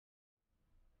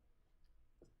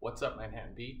What's up,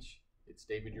 Manhattan Beach? It's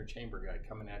David, your chamber guy,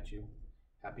 coming at you.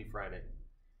 Happy Friday.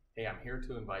 Hey, I'm here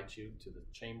to invite you to the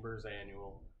Chamber's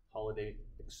annual Holiday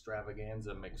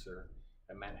Extravaganza Mixer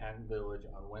at Manhattan Village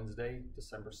on Wednesday,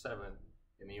 December 7th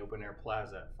in the open air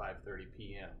Plaza at 5:30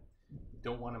 p.m. You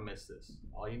don't want to miss this.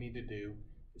 All you need to do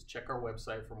is check our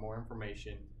website for more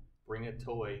information, bring a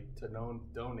toy to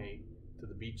donate to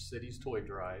the Beach Cities Toy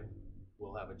Drive.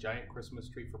 We'll have a giant Christmas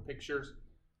tree for pictures.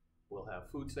 We'll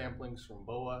have food samplings from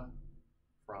Boa,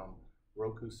 from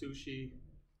Roku Sushi,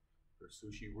 or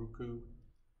Sushi Roku.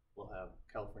 We'll have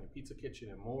California Pizza Kitchen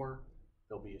and more.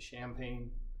 There'll be a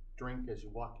champagne drink as you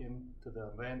walk into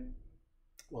the event.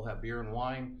 We'll have beer and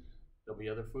wine. There'll be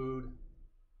other food.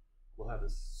 We'll have the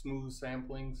smooth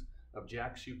samplings of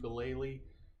Jack's ukulele,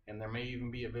 and there may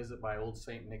even be a visit by Old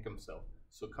Saint Nick himself.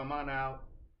 So come on out,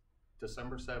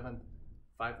 December 7th,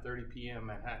 5:30 p.m.,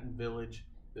 Manhattan Village.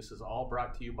 This is all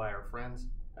brought to you by our friends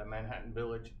at Manhattan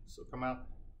Village. So come out,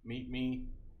 meet me.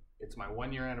 It's my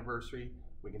 1-year anniversary.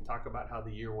 We can talk about how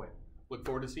the year went. Look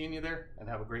forward to seeing you there, and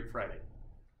have a great Friday.